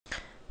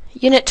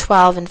Unit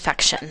 12,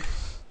 Infection.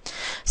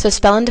 So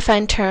spell and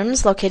define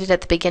terms located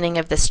at the beginning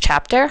of this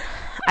chapter.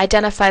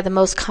 Identify the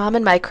most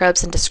common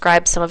microbes and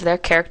describe some of their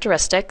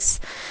characteristics.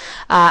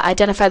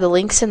 Identify the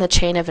links in the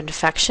chain of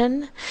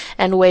infection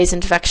and ways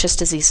infectious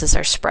diseases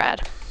are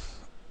spread.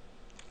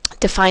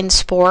 Define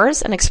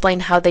spores and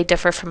explain how they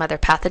differ from other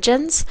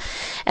pathogens.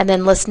 And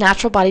then list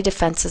natural body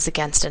defenses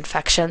against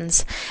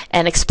infections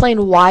and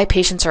explain why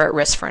patients are at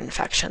risk for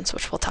infections,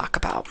 which we'll talk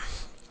about.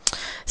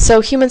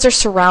 So humans are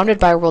surrounded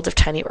by a world of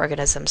tiny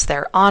organisms.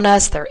 They're on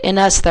us, they're in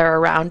us, they're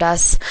around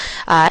us,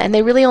 and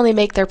they really only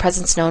make their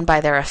presence known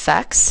by their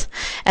effects.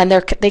 And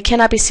they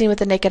cannot be seen with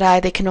the naked eye,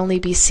 they can only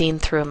be seen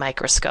through a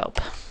microscope.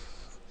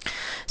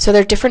 So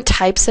there are different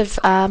types of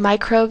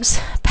microbes.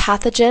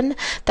 Pathogen,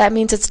 that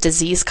means it's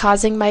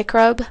disease-causing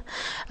microbe.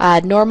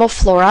 Normal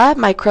flora,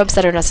 microbes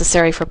that are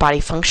necessary for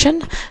body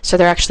function. So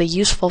they're actually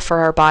useful for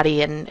our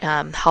body in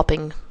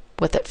helping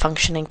with it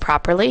functioning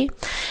properly.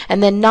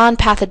 And then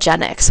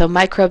non-pathogenic, so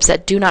microbes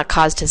that do not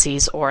cause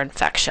disease or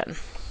infection.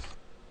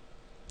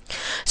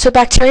 So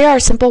bacteria are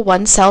simple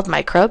one-celled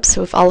microbes.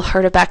 So we've all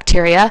heard of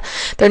bacteria.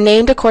 They're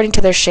named according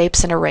to their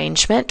shapes and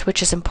arrangement,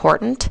 which is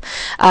important.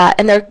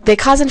 And they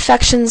cause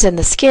infections in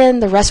the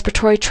skin, the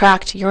respiratory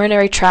tract,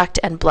 urinary tract,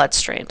 and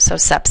bloodstream, so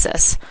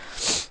sepsis.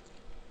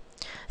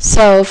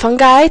 So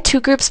fungi,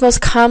 two groups most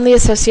commonly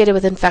associated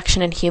with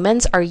infection in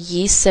humans are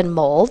yeasts and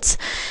molds,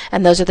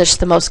 and those are just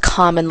the most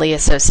commonly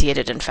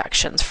associated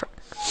infections.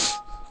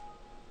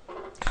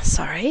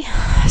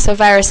 So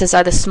viruses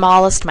are the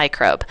smallest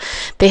microbe.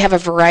 They have a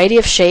variety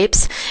of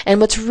shapes, and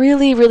what's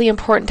really, really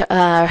important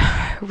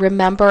to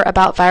remember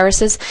about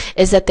viruses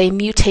is that they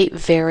mutate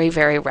very,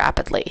 very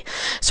rapidly.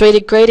 So a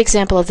great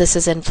example of this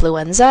is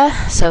influenza,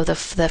 so the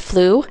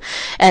flu,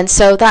 and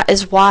so that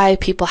is why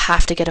people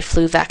have to get a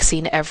flu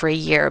vaccine every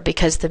year,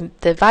 because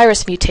the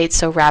virus mutates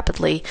so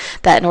rapidly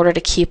that in order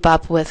to keep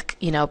up with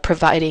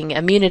providing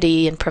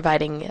immunity and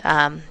providing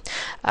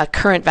a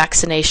current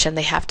vaccination,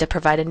 they have to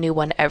provide a new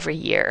one every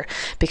year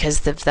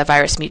because the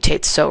virus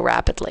mutates so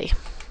rapidly.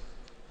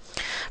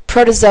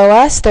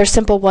 Protozoa, they're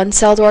simple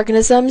one-celled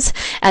organisms,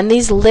 and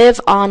these live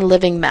on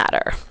living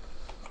matter.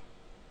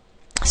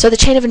 So the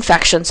chain of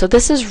infection. So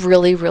this is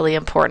really, really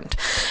important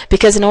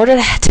because in order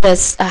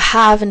to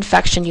have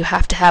infection, you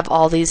have to have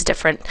all these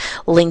different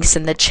links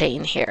in the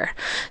chain here.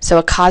 So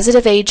a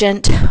causative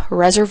agent,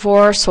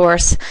 reservoir or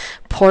source,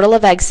 portal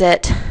of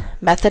exit,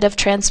 method of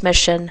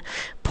transmission,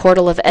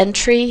 portal of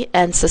entry,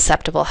 and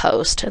susceptible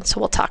host. And so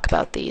we'll talk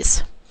about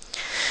these.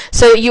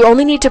 So you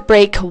only need to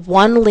break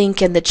one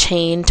link in the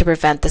chain to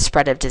prevent the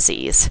spread of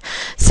disease.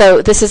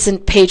 So this is in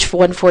page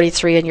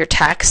 143 in your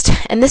text,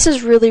 and this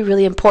is really,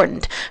 really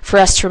important for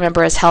us to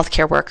remember as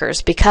healthcare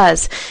workers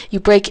because you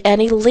break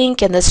any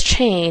link in this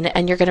chain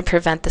and you're going to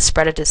prevent the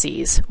spread of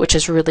disease, which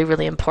is really,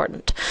 really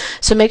important.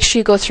 So make sure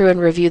you go through and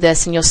review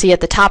this, and you'll see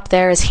at the top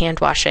there is hand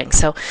washing.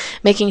 So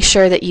making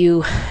sure that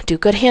you do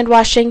good hand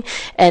washing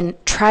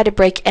and try to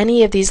break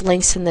any of these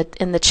links in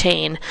the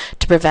chain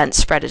to prevent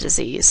spread of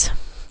disease.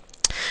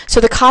 So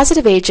the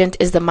causative agent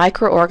is the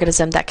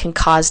microorganism that can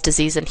cause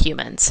disease in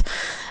humans.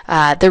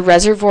 The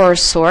reservoir or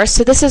source,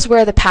 so this is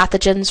where the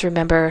pathogens,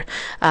 remember,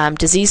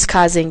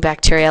 disease-causing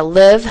bacteria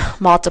live,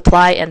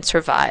 multiply, and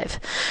survive.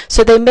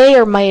 So they may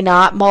or may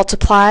not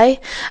multiply,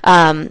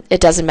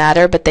 it doesn't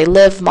matter, but they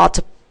live,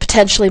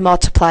 potentially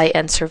multiply,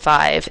 and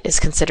survive is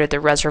considered the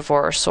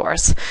reservoir or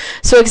source.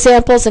 So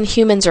examples in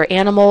humans are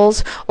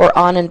animals or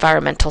on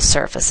environmental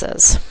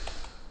surfaces.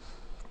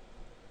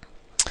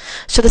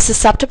 So the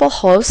susceptible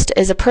host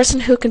is a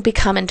person who can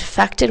become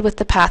infected with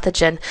the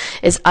pathogen,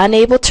 is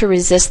unable to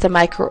resist the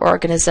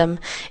microorganism,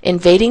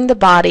 invading the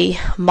body,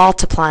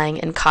 multiplying,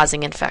 and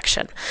causing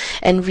infection.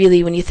 And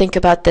really, when you think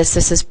about this,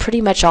 this is pretty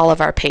much all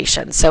of our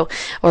patients,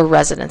 or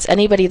residents.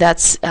 Anybody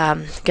that's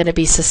going to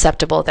be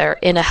susceptible, they're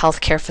in a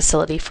healthcare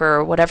facility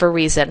for whatever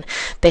reason,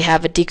 they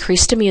have a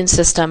decreased immune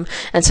system,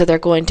 and so they're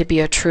going to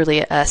be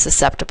truly a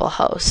susceptible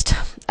host.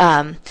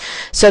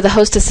 So the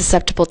host is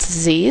susceptible to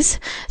disease,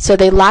 so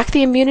they lack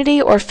the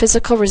immunity or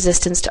physical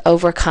resistance to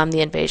overcome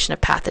the invasion of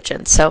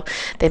pathogens. So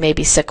they may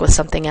be sick with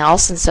something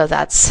else, and so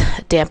that's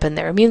dampened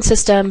their immune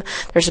system.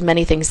 There's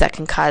many things that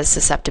can cause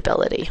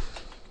susceptibility.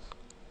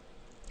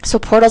 So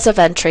portals of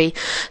entry.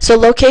 So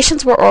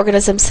locations where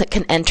organisms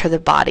can enter the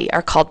body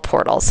are called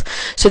portals.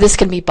 So this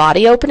can be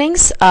body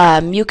openings,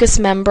 mucous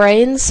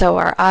membranes, so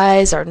our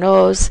eyes, our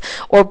nose,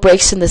 or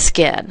breaks in the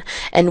skin.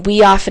 And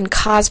we often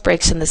cause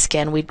breaks in the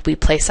skin. We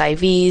place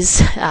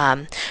IVs,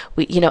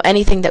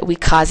 anything that we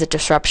cause a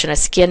disruption of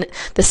skin.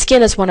 The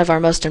skin is one of our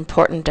most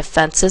important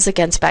defenses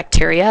against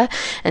bacteria.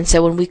 And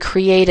so when we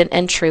create an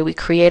entry, we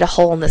create a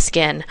hole in the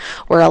skin,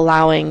 we're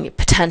allowing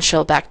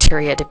potential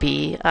bacteria to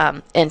be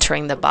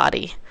entering the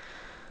body.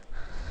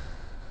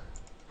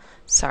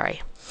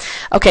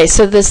 Okay,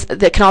 so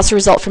that can also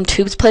result from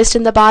tubes placed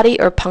in the body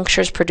or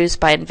punctures produced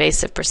by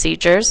invasive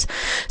procedures.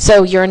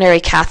 So urinary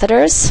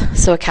catheters.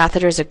 So a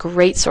catheter is a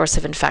great source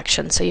of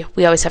infection. So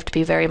we always have to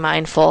be very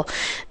mindful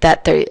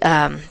that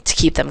to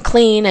keep them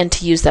clean and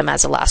to use them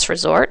as a last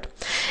resort.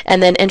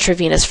 And then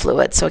intravenous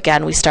fluid. So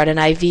again, we start an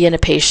IV in a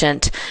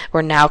patient.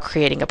 We're now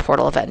creating a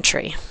portal of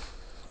entry.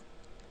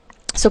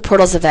 So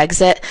portals of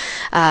exit,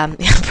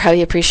 you'll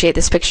probably appreciate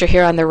this picture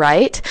here on the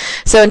right.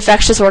 So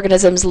infectious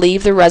organisms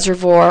leave the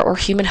reservoir or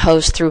human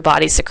host through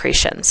body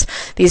secretions.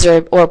 These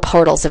are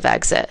portals of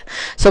exit.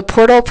 So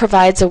portal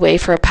provides a way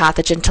for a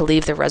pathogen to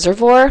leave the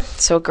reservoir.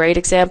 So a great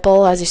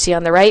example, as you see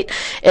on the right,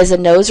 is a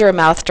nose or a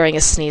mouth during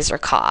a sneeze or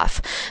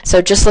cough. So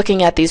just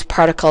looking at these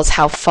particles,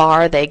 how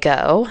far they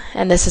go,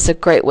 and this is a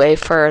great way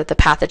for the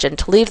pathogen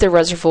to leave the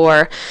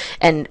reservoir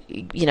and,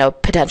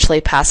 potentially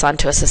pass on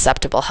to a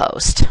susceptible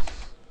host.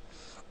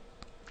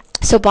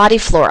 So body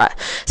flora.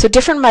 So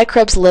different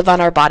microbes live on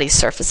our body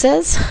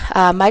surfaces.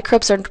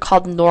 Microbes are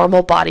called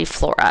normal body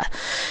flora.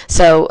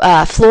 So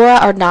flora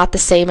are not the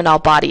same in all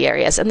body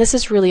areas, and this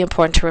is really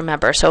important to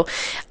remember. So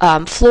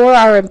flora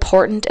are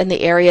important in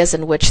the areas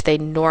in which they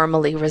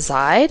normally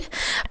reside,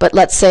 but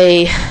let's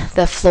say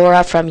the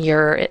flora from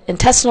your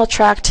intestinal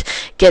tract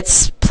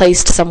gets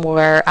placed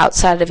somewhere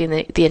outside of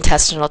the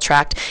intestinal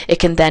tract, it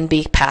can then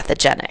be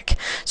pathogenic.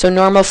 So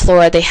normal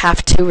flora, they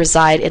have to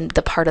reside in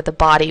the part of the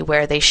body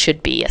where they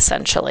should be,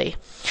 essentially.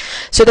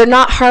 So they're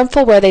not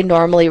harmful where they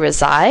normally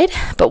reside,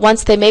 but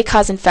once they may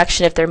cause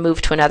infection if they're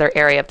moved to another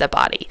area of the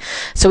body.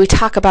 So we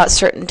talk about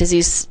certain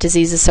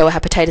diseases, so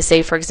hepatitis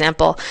A, for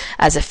example,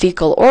 as a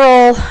fecal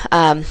oral,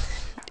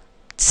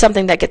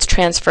 something that gets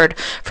transferred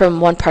from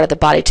one part of the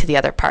body to the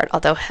other part,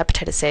 although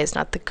hepatitis A is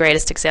not the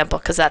greatest example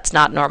because that's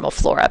not normal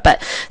flora,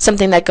 but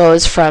something that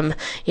goes from,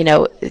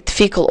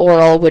 fecal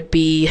oral would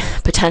be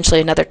potentially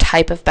another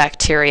type of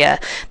bacteria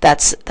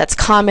that's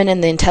common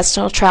in the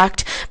intestinal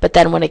tract, but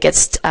then when it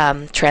gets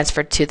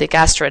transferred to the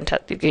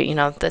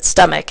the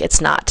stomach,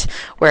 it's not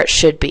where it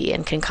should be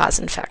and can cause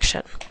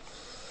infection.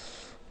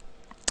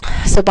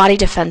 So body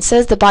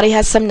defenses. The body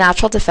has some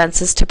natural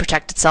defenses to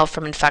protect itself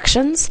from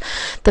infections,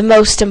 the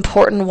most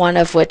important one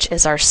of which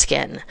is our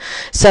skin.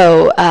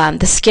 So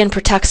the skin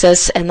protects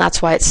us, and that's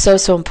why it's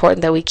so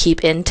important that we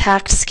keep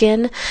intact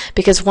skin,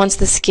 because once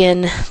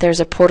there's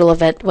a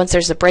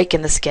break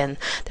in the skin,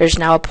 there's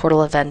now a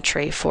portal of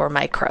entry for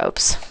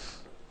microbes.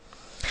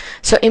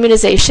 So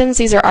immunizations,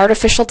 these are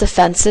artificial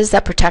defenses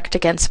that protect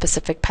against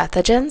specific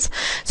pathogens,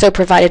 so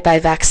provided by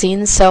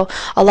vaccines. So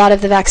a lot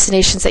of the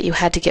vaccinations that you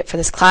had to get for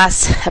this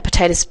class,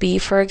 hepatitis B,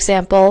 for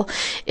example,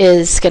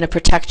 is going to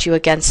protect you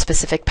against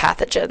specific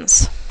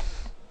pathogens.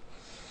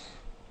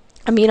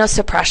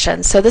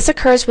 Immunosuppression. So this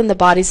occurs when the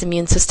body's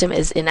immune system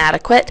is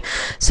inadequate.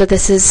 So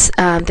this is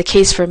the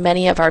case for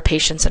many of our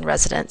patients and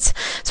residents.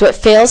 So it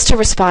fails to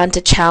respond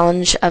to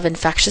challenge of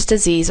infectious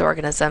disease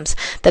organisms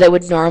that it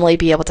would normally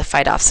be able to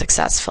fight off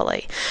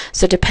successfully.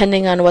 So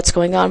depending on what's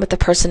going on with the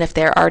person, if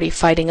they're already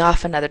fighting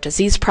off another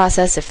disease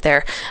process, if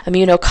they're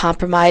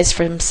immunocompromised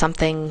from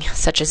something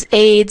such as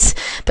AIDS,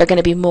 they're going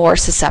to be more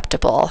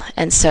susceptible,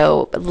 and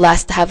so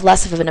have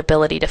less of an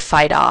ability to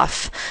fight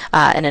off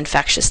an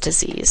infectious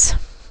disease.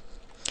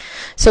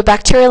 So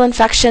bacterial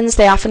infections,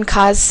 they often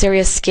cause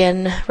serious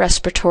skin,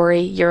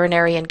 respiratory,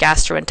 urinary, and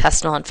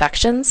gastrointestinal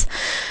infections.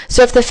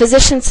 So if the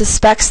physician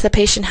suspects the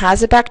patient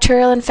has a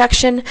bacterial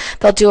infection,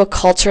 they'll do a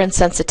culture and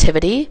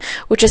sensitivity,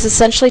 which is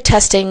essentially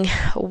testing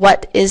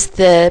what is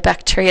the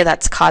bacteria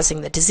that's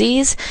causing the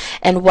disease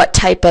and what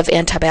type of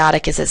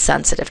antibiotic is it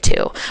sensitive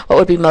to, what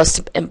would be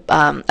most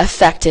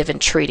effective in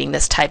treating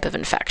this type of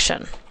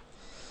infection.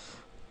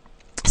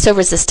 So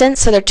resistance,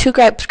 so there are two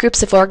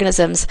groups of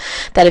organisms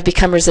that have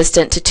become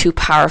resistant to two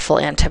powerful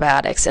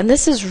antibiotics. And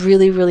this is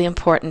really, really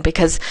important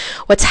because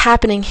what's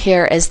happening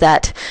here is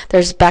that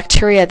there's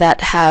bacteria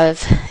that have,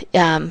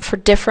 for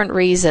different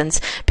reasons,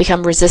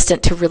 become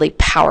resistant to really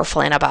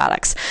powerful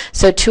antibiotics.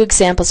 So two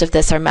examples of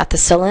this are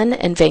methicillin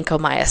and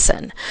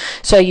vancomycin.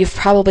 So you've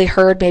probably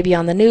heard maybe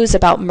on the news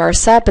about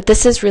MRSA, but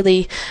this is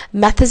really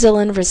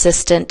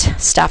methicillin-resistant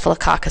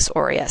Staphylococcus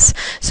aureus.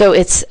 So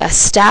it's a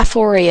Staph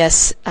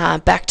aureus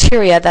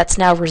bacteria that's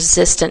now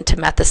resistant to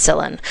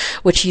methicillin,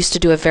 which used to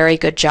do a very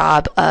good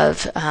job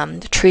of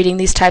treating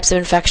these types of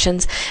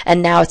infections,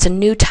 and now it's a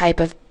new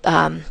type of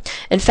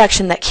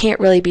infection that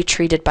can't really be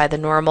treated by the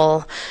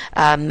normal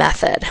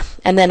method.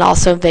 And then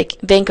also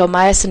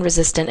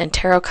vancomycin-resistant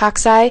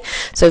enterococci,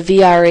 so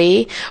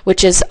VRE,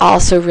 which is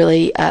also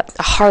really a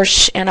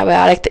harsh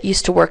antibiotic that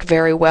used to work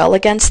very well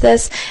against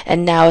this,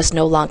 and now is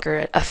no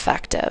longer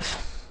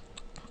effective.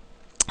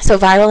 So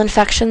viral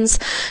infections,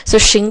 so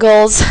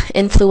shingles,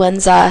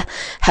 influenza,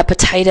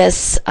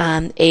 hepatitis,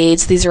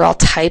 AIDS, these are all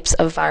types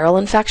of viral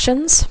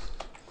infections.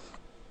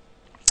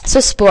 So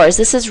spores,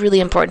 this is really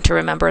important to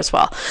remember as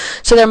well.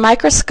 So they're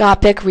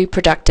microscopic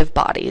reproductive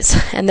bodies,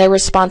 and they're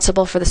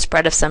responsible for the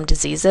spread of some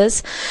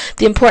diseases.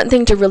 The important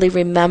thing to really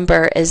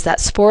remember is that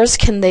spores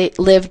can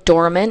live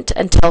dormant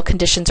until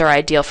conditions are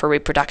ideal for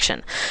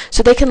reproduction.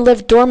 So they can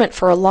live dormant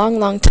for a long,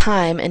 long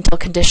time until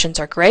conditions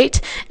are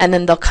great, and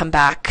then they'll come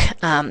back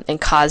and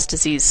causes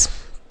disease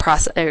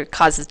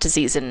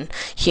in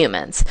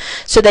humans.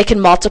 So they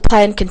can multiply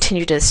and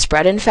continue to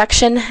spread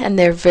infection, and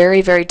they're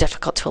very, very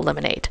difficult to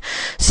eliminate.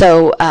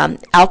 So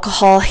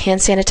alcohol, hand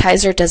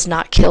sanitizer does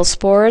not kill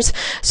spores.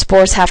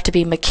 Spores have to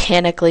be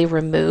mechanically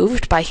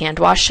removed by hand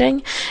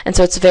washing, and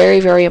so it's very,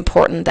 very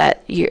important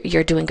that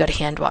you're doing good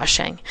hand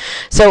washing.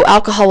 So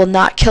alcohol will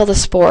not kill the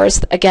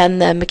spores. Again,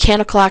 the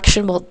mechanical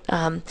action will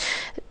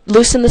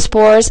loosen the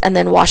spores and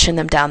then washing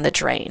them down the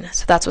drain.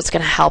 So that's what's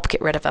going to help get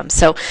rid of them.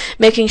 So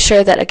making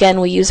sure that, again,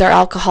 we use our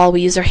alcohol,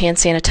 we use our hand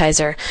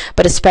sanitizer,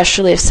 but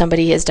especially if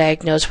somebody is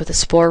diagnosed with a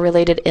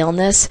spore-related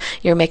illness,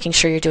 you're making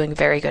sure you're doing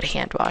very good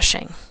hand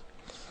washing.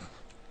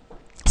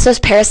 So as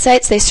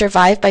parasites, they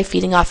survive by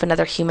feeding off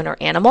another human or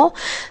animal.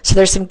 So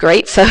there's some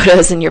great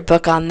photos in your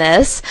book on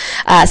this.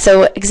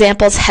 So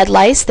examples, head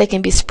lice, they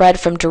can be spread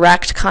from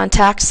direct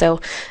contact, so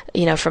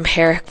from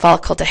hair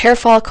follicle to hair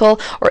follicle,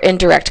 or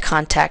indirect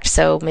contact,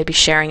 so maybe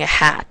sharing a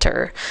hat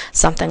or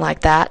something like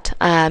that.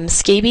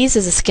 Scabies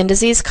is a skin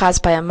disease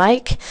caused by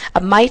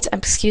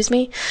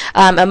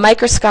a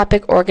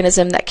microscopic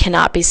organism that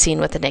cannot be seen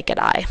with the naked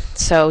eye.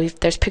 So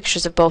there's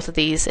pictures of both of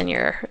these in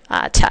your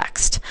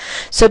text.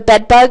 So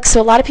bed bugs,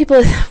 so a lot of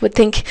people would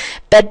think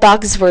bed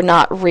bugs were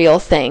not real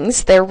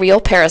things. They're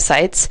real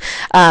parasites.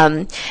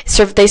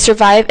 They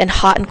survive in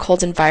hot and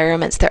cold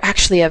environments. They're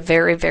actually a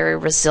very, very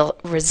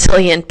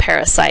resilient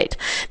parasite.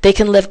 They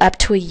can live up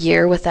to a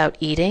year without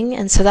eating,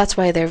 and so that's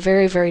why they're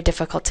very, very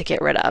difficult to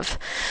get rid of.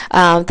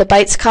 The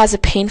bites cause a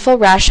painful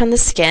rash on the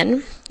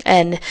skin,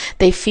 and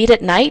they feed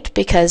at night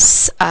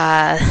because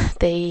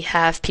they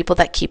have people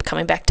that keep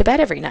coming back to bed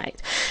every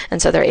night,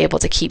 and so they're able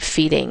to keep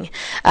feeding.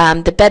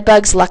 The bed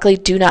bugs luckily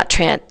do not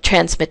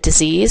transmit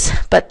disease,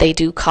 but they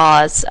do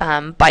cause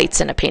bites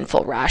and a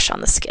painful rash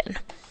on the skin.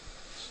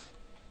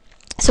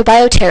 So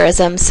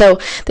bioterrorism, so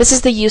this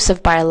is the use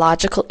of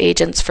biological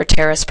agents for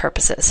terrorist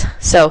purposes.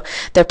 So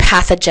they're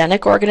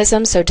pathogenic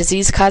organisms, so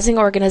disease-causing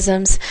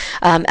organisms,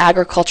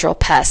 agricultural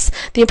pests.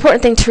 The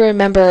important thing to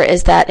remember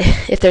is that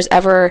if there's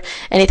ever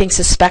anything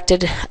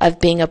suspected of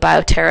being a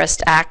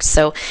bioterrorist act,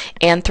 so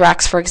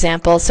anthrax, for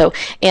example, so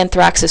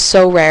anthrax is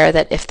so rare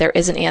that if there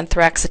is an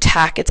anthrax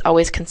attack, it's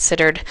always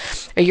considered,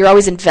 or you're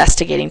always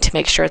investigating to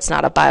make sure it's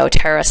not a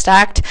bioterrorist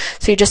act.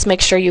 So you just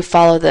make sure you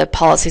follow the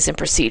policies and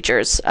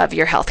procedures of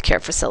your healthcare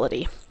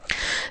facility.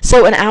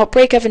 So an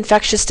outbreak of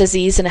infectious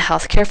disease in a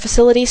healthcare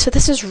facility, so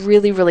this is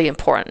really, really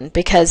important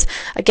because,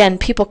 again,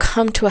 people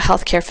come to a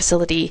healthcare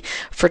facility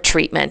for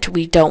treatment.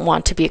 We don't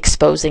want to be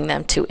exposing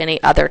them to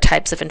any other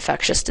types of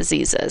infectious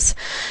diseases.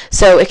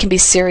 So it can be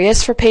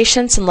serious for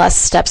patients unless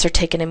steps are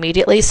taken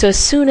immediately. So as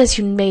soon as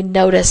you may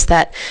notice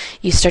that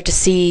you start to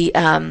see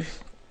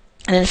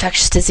an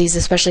infectious disease,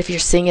 especially if you're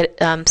seeing it,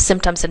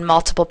 symptoms in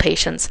multiple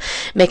patients,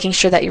 making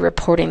sure that you're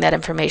reporting that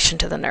information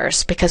to the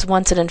nurse, because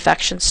once an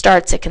infection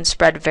starts, it can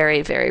spread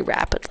very, very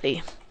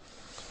rapidly.